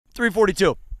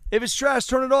342. If it's trash,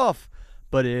 turn it off.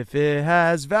 But if it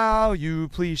has value,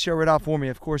 please share it out for me.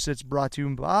 Of course, it's brought to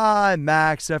you by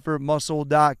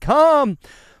MaxEffortMuscle.com.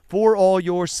 For all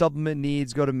your supplement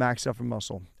needs, go to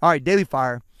MaxEffortMuscle. All right, Daily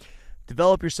Fire.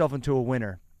 Develop yourself into a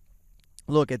winner.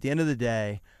 Look, at the end of the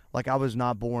day, like, I was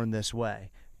not born this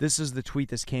way. This is the tweet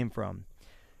this came from.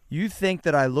 You think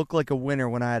that I look like a winner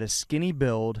when I had a skinny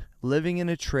build, living in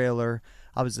a trailer.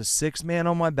 I was the sixth man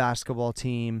on my basketball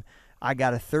team. I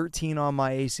got a 13 on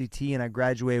my ACT, and I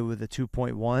graduated with a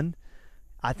 2.1.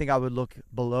 I think I would look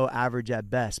below average at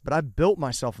best. But I built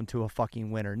myself into a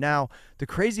fucking winner. Now, the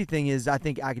crazy thing is I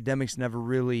think academics never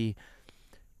really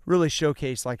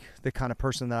showcased, like, the kind of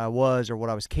person that I was or what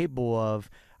I was capable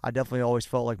of. I definitely always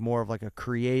felt like more of like a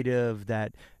creative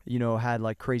that, you know, had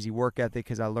like crazy work ethic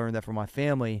because I learned that from my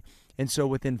family. And so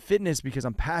within fitness, because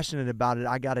I'm passionate about it,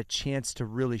 I got a chance to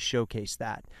really showcase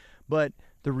that. But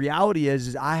the reality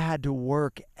is I had to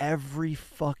work every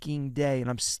fucking day, and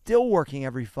I'm still working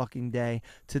every fucking day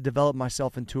to develop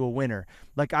myself into a winner.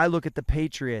 Like, I look at the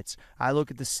Patriots, I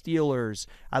look at the Steelers,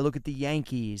 I look at the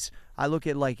Yankees, I look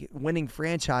at like winning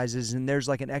franchises, and there's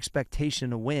like an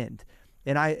expectation to win.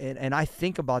 And I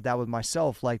think about that with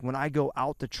myself. Like, when I go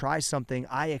out to try something,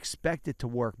 I expect it to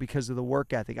work because of the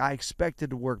work ethic. I expect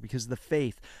it to work because of the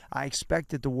faith. I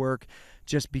expect it to work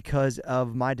just because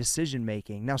of my decision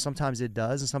making. Now, sometimes it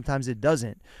does and sometimes it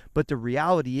doesn't. But the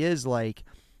reality is, like,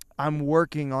 I'm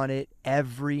working on it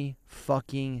every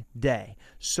fucking day.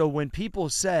 So when people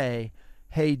say,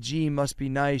 hey, G, must be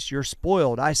nice, you're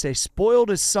spoiled, I say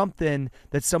spoiled is something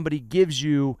that somebody gives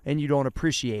you and you don't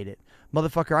appreciate it.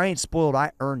 Motherfucker, I ain't spoiled.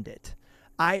 I earned it.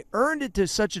 I earned it to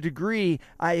such a degree.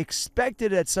 I expect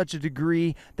it at such a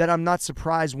degree that I'm not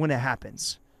surprised when it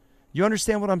happens. You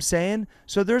understand what I'm saying?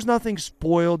 So there's nothing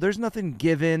spoiled. There's nothing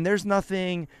given. There's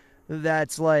nothing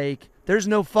that's like, there's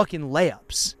no fucking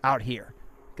layups out here.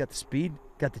 Got the speed,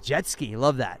 got the jet ski.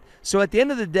 Love that. So at the end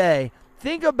of the day,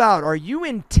 think about, are you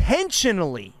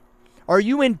intentionally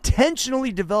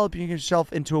developing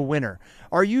yourself into a winner?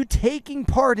 Are you taking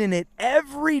part in it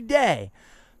every day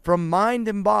from mind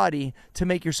and body to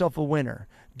make yourself a winner?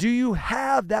 Do you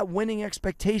have that winning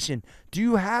expectation? Do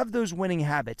you have those winning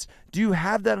habits? Do you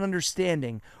have that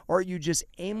understanding? Or are you just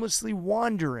aimlessly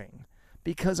wandering?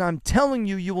 Because I'm telling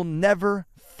you, you will never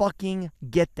fucking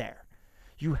get there.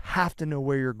 You have to know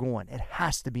where you're going. It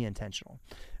has to be intentional.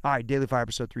 All right, Daily Fire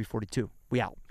episode 342. We out.